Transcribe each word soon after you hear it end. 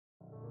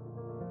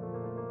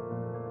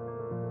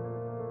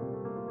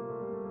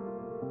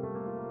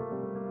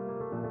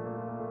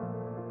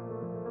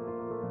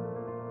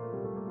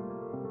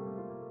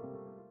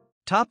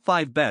Top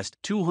 5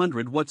 Best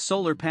 200-Watt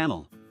Solar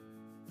Panel.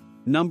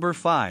 Number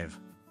 5.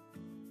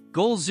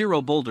 Goal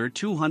Zero Boulder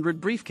 200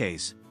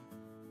 Briefcase.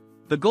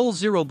 The Goal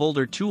Zero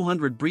Boulder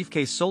 200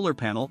 Briefcase solar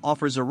panel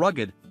offers a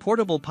rugged,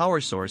 portable power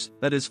source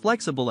that is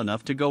flexible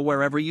enough to go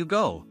wherever you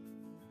go.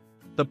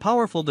 The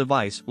powerful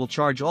device will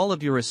charge all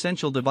of your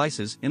essential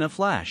devices in a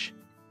flash.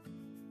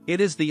 It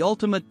is the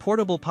ultimate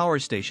portable power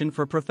station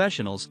for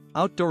professionals,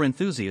 outdoor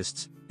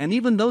enthusiasts, and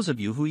even those of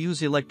you who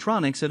use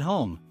electronics at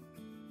home.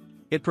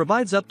 It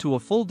provides up to a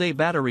full-day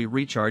battery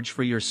recharge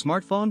for your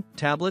smartphone,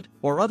 tablet,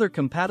 or other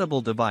compatible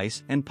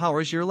device and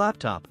powers your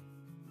laptop.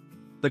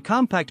 The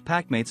compact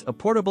pack mates a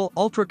portable,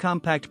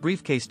 ultra-compact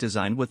briefcase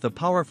design with the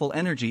powerful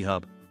Energy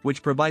Hub,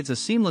 which provides a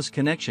seamless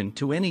connection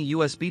to any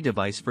USB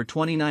device for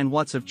 29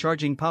 watts of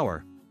charging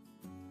power.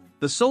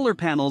 The solar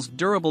panel's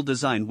durable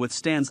design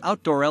withstands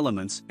outdoor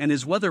elements and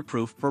is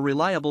weatherproof for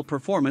reliable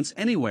performance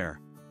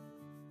anywhere.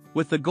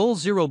 With the Goal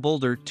Zero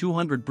Boulder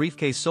 200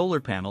 Briefcase solar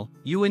panel,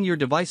 you and your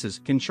devices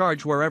can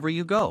charge wherever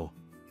you go.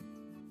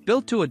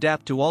 Built to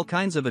adapt to all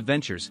kinds of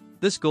adventures,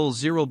 this Goal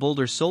Zero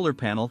Boulder solar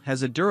panel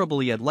has a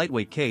durable yet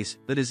lightweight case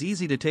that is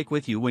easy to take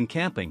with you when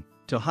camping,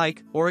 to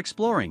hike, or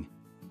exploring.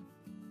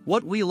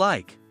 What we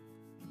like.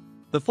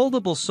 The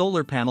foldable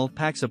solar panel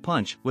packs a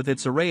punch with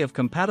its array of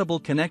compatible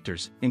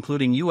connectors,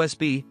 including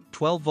USB,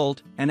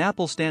 12-volt, and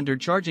Apple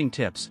standard charging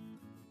tips.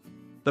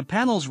 The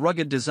panel's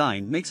rugged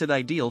design makes it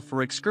ideal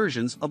for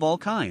excursions of all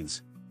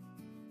kinds.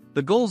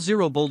 The Goal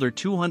Zero Boulder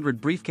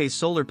 200 Briefcase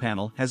solar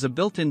panel has a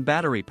built-in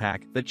battery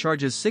pack that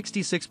charges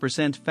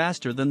 66%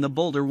 faster than the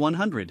Boulder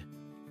 100.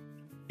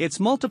 Its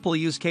multiple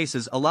use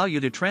cases allow you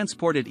to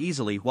transport it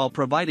easily while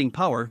providing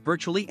power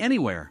virtually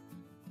anywhere.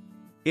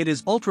 It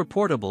is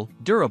ultra-portable,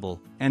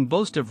 durable, and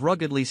boasts of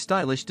ruggedly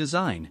stylish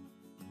design.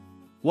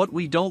 What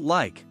we don't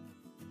like.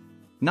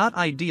 Not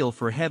ideal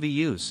for heavy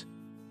use.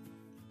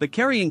 The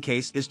carrying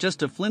case is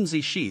just a flimsy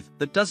sheath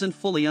that doesn't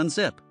fully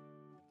unzip.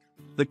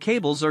 The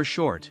cables are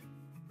short.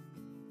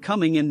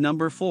 Coming in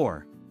number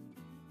 4.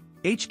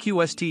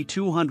 HQST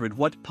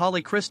 200-Watt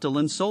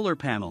Polycrystalline Solar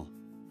Panel.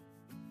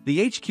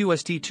 The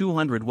HQST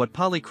 200-Watt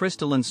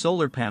Polycrystalline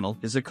Solar Panel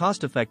is a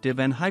cost-effective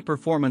and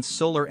high-performance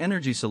solar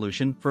energy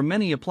solution for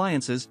many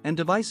appliances and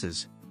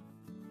devices.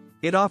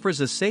 It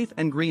offers a safe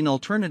and green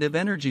alternative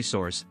energy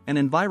source, an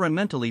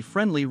environmentally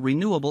friendly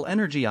renewable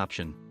energy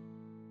option.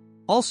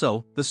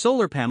 Also, the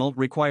solar panel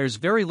requires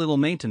very little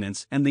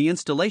maintenance and the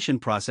installation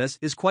process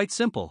is quite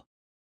simple.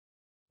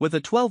 With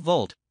a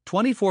 12-volt,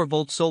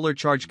 24-volt solar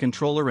charge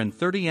controller and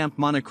 30-amp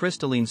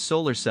monocrystalline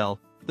solar cell,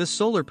 this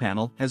solar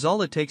panel has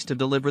all it takes to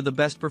deliver the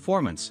best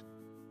performance.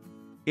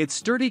 Its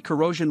sturdy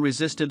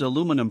corrosion-resistant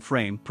aluminum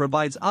frame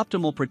provides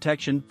optimal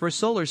protection for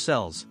solar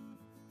cells.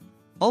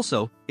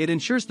 Also, it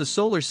ensures the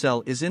solar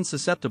cell is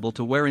insusceptible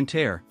to wear and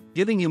tear,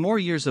 giving you more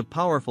years of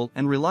powerful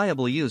and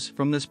reliable use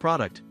from this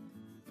product.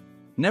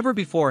 Never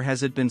before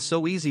has it been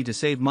so easy to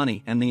save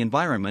money and the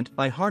environment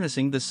by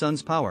harnessing the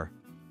sun's power.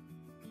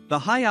 The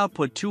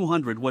high-output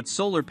 200-watt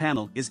solar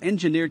panel is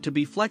engineered to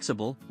be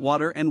flexible,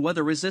 water and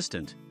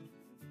weather-resistant.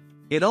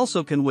 It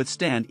also can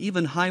withstand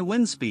even high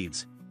wind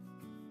speeds.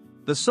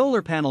 The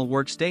solar panel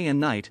works day and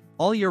night,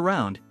 all year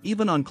round,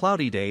 even on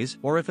cloudy days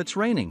or if it's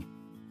raining.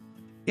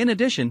 In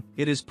addition,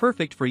 it is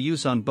perfect for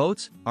use on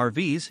boats,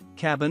 RVs,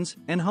 cabins,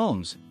 and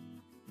homes.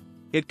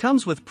 It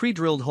comes with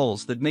pre-drilled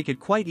holes that make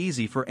it quite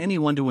easy for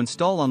anyone to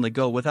install on the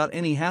go without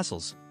any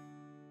hassles.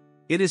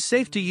 It is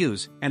safe to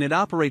use, and it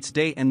operates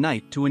day and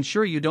night to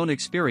ensure you don't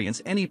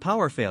experience any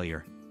power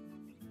failure.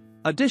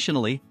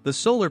 Additionally, the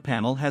solar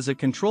panel has a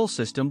control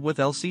system with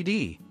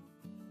LCD.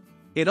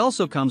 It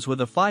also comes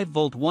with a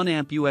 5-volt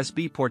 1-amp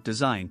USB port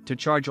design to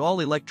charge all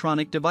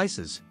electronic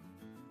devices.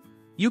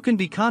 You can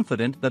be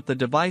confident that the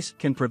device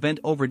can prevent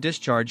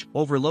over-discharge,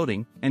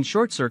 overloading, and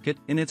short-circuit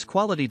in its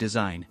quality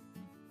design.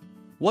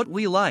 What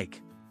we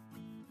like.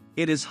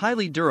 It is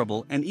highly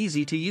durable and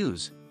easy to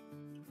use.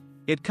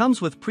 It comes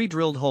with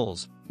pre-drilled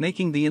holes,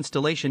 making the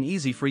installation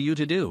easy for you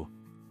to do.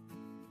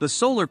 The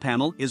solar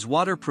panel is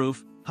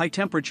waterproof,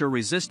 high-temperature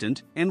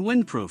resistant, and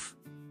windproof.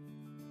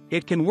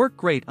 It can work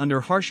great under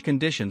harsh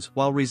conditions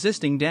while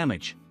resisting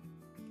damage.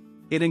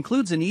 It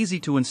includes an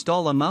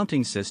easy-to-install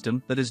mounting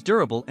system that is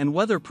durable and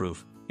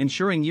weatherproof,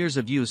 ensuring years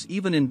of use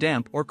even in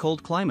damp or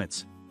cold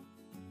climates.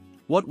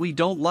 What we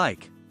don't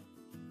like.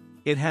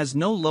 It has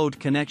no load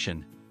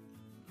connection.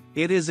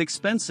 It is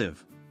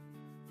expensive.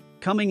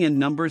 Coming in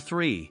number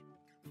 3.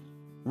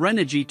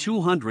 Renogy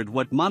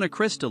 200-Watt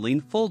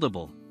Monocrystalline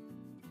Foldable.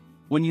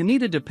 When you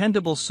need a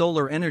dependable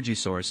solar energy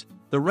source,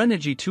 the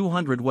Renogy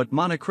 200-Watt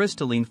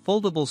Monocrystalline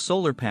Foldable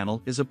Solar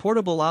Panel is a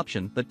portable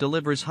option that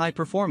delivers high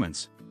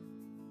performance.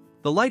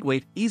 The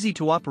lightweight,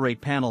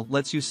 easy-to-operate panel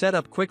lets you set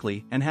up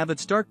quickly and have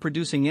it start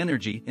producing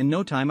energy in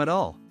no time at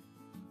all.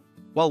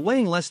 While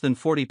weighing less than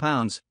 40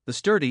 pounds, the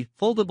sturdy,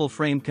 foldable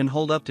frame can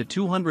hold up to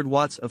 200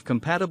 watts of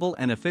compatible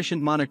and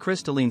efficient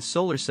monocrystalline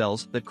solar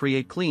cells that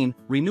create clean,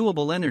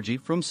 renewable energy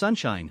from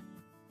sunshine.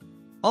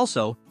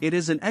 Also, it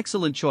is an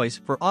excellent choice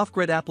for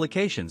off-grid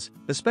applications,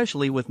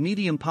 especially with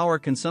medium power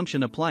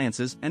consumption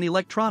appliances and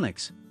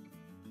electronics.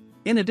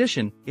 In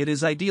addition, it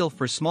is ideal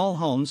for small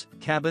homes,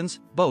 cabins,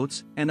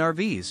 boats, and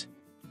RVs.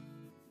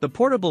 The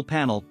portable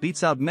panel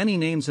beats out many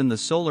names in the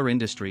solar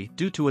industry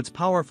due to its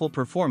powerful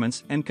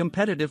performance and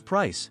competitive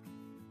price.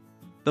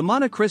 The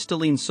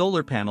monocrystalline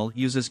solar panel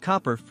uses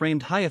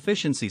copper-framed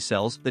high-efficiency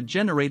cells that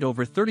generate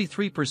over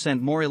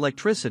 33% more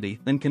electricity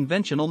than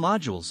conventional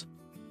modules.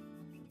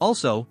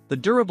 Also, the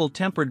durable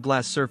tempered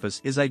glass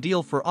surface is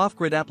ideal for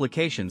off-grid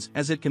applications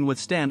as it can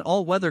withstand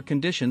all weather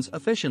conditions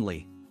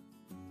efficiently.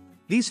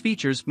 These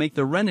features make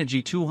the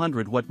Renogy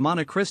 200-watt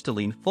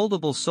monocrystalline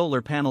foldable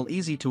solar panel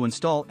easy to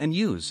install and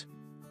use.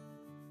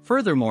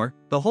 Furthermore,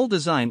 the whole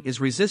design is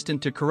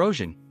resistant to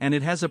corrosion, and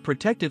it has a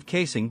protective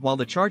casing while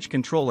the charge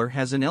controller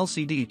has an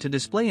LCD to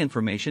display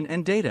information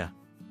and data.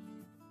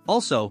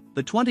 Also,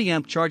 the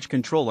 20-amp charge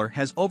controller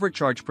has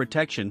overcharge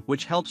protection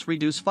which helps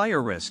reduce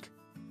fire risk.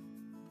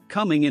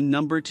 Coming in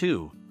number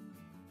 2.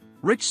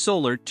 Rich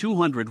Solar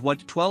 200-watt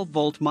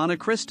 12-volt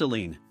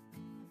monocrystalline.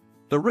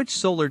 The Rich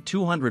Solar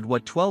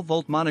 200-watt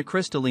 12-volt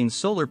monocrystalline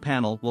solar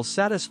panel will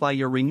satisfy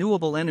your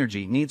renewable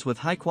energy needs with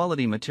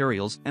high-quality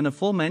materials and a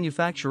full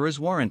manufacturer's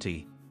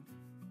warranty.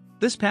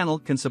 This panel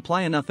can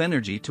supply enough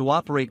energy to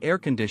operate air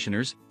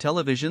conditioners,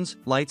 televisions,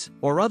 lights,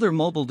 or other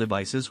mobile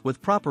devices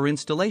with proper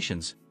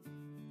installations.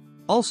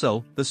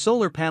 Also, the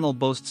solar panel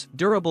boasts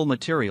durable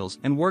materials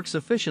and works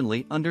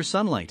efficiently under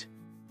sunlight.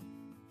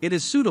 It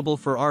is suitable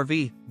for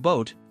RV,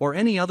 boat, or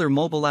any other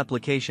mobile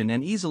application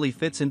and easily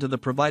fits into the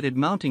provided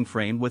mounting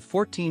frame with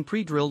 14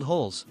 pre-drilled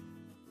holes.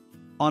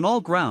 On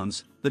all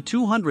grounds, the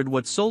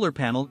 200-watt solar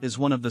panel is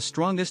one of the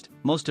strongest,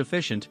 most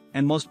efficient,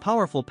 and most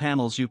powerful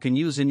panels you can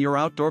use in your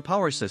outdoor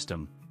power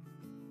system.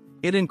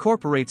 It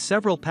incorporates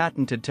several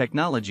patented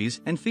technologies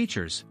and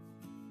features.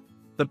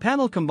 The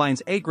panel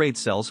combines A-grade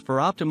cells for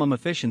optimum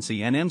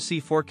efficiency and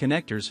MC4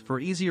 connectors for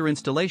easier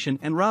installation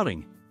and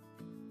routing.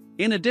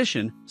 In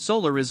addition,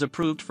 solar is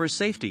approved for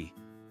safety.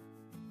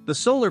 The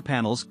solar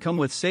panels come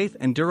with safe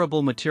and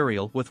durable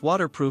material with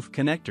waterproof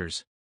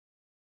connectors.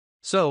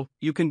 So,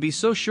 you can be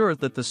so sure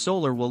that the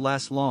solar will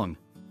last long.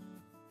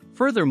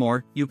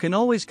 Furthermore, you can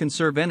always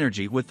conserve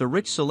energy with the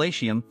Rich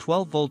Solatium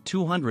 12-volt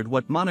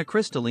 200-watt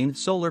monocrystalline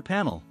solar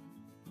panel.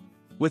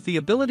 With the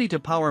ability to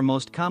power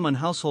most common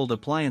household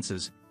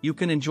appliances, you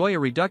can enjoy a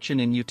reduction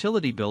in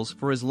utility bills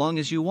for as long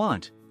as you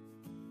want.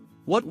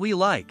 What we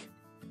like.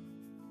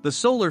 The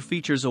solar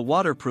features a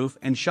waterproof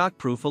and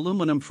shockproof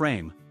aluminum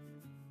frame.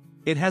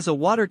 It has a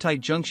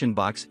watertight junction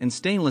box and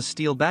stainless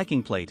steel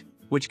backing plate,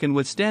 which can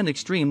withstand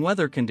extreme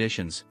weather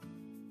conditions.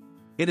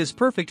 It is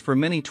perfect for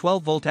many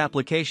 12-volt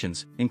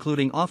applications,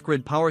 including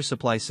off-grid power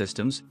supply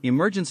systems,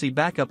 emergency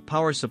backup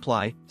power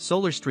supply,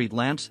 solar street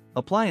lamps,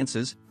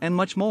 appliances, and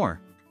much more.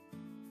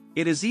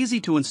 It is easy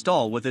to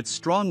install with its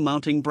strong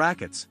mounting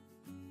brackets.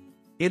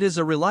 It is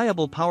a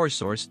reliable power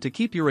source to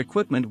keep your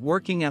equipment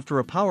working after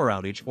a power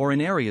outage or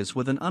in areas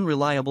with an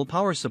unreliable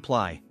power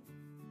supply.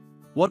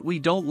 What we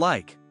don't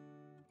like.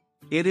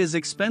 It is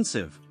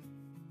expensive.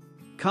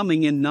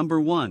 Coming in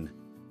number 1.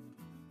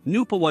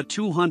 Newpowa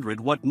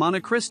 200-watt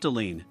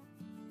monocrystalline.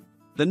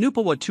 The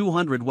Newpowa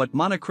 200-watt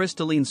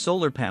monocrystalline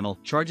solar panel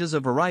charges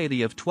a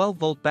variety of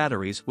 12-volt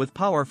batteries with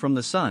power from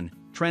the sun,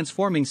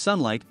 transforming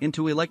sunlight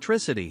into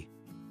electricity.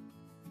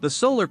 The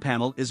solar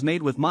panel is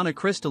made with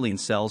monocrystalline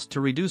cells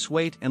to reduce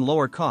weight and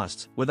lower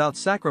costs without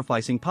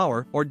sacrificing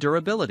power or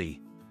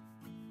durability.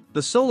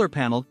 The solar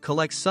panel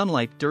collects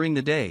sunlight during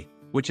the day,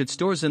 which it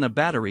stores in a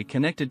battery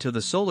connected to the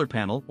solar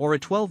panel or a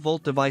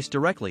 12-volt device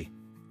directly.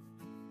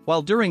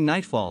 While during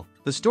nightfall,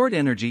 the stored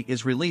energy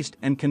is released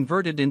and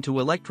converted into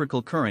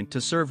electrical current to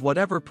serve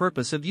whatever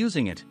purpose of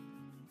using it.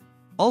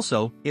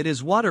 Also, it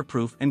is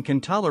waterproof and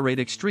can tolerate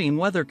extreme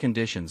weather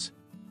conditions.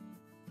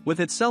 With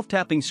its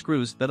self-tapping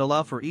screws that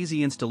allow for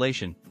easy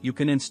installation, you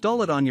can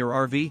install it on your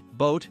RV,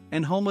 boat,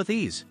 and home with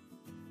ease.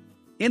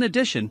 In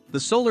addition, the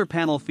solar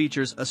panel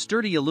features a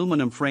sturdy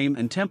aluminum frame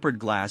and tempered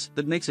glass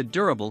that makes it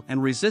durable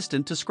and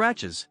resistant to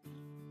scratches.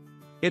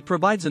 It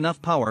provides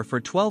enough power for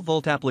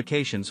 12-volt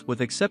applications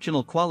with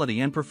exceptional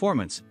quality and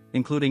performance,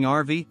 including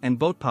RV and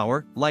boat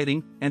power,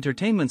 lighting,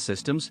 entertainment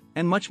systems,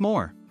 and much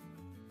more.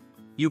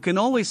 You can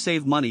always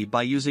save money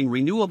by using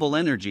renewable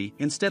energy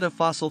instead of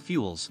fossil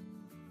fuels.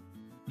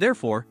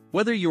 Therefore,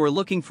 whether you are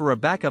looking for a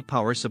backup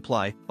power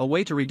supply, a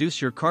way to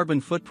reduce your carbon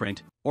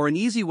footprint, or an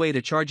easy way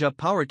to charge up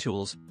power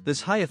tools,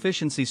 this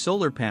high-efficiency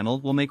solar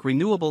panel will make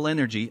renewable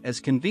energy as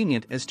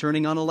convenient as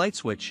turning on a light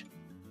switch.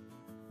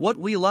 What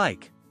we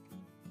like.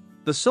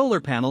 The solar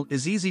panel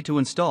is easy to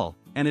install,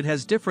 and it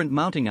has different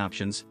mounting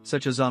options,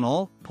 such as on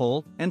all,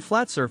 pole, and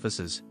flat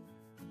surfaces.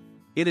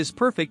 It is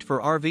perfect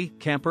for RV,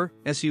 camper,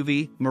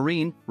 SUV,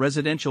 marine,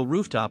 residential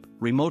rooftop,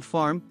 remote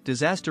farm,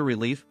 disaster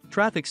relief,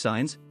 traffic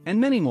signs, and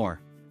many more.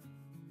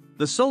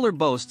 The solar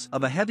boasts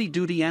of a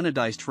heavy-duty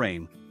anodized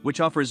frame, which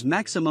offers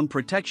maximum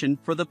protection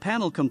for the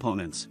panel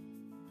components.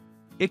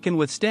 It can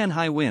withstand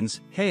high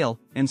winds, hail,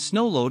 and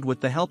snow load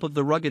with the help of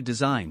the rugged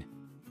design.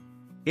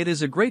 It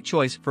is a great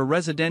choice for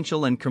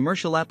residential and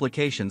commercial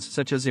applications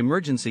such as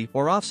emergency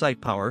or off-site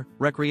power,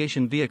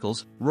 recreation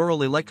vehicles,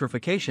 rural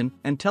electrification,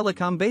 and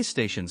telecom base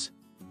stations.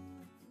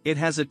 It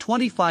has a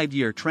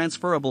 25-year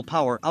transferable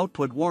power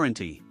output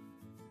warranty.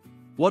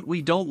 What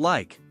we don't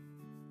like: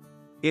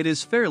 it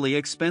is fairly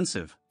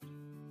expensive.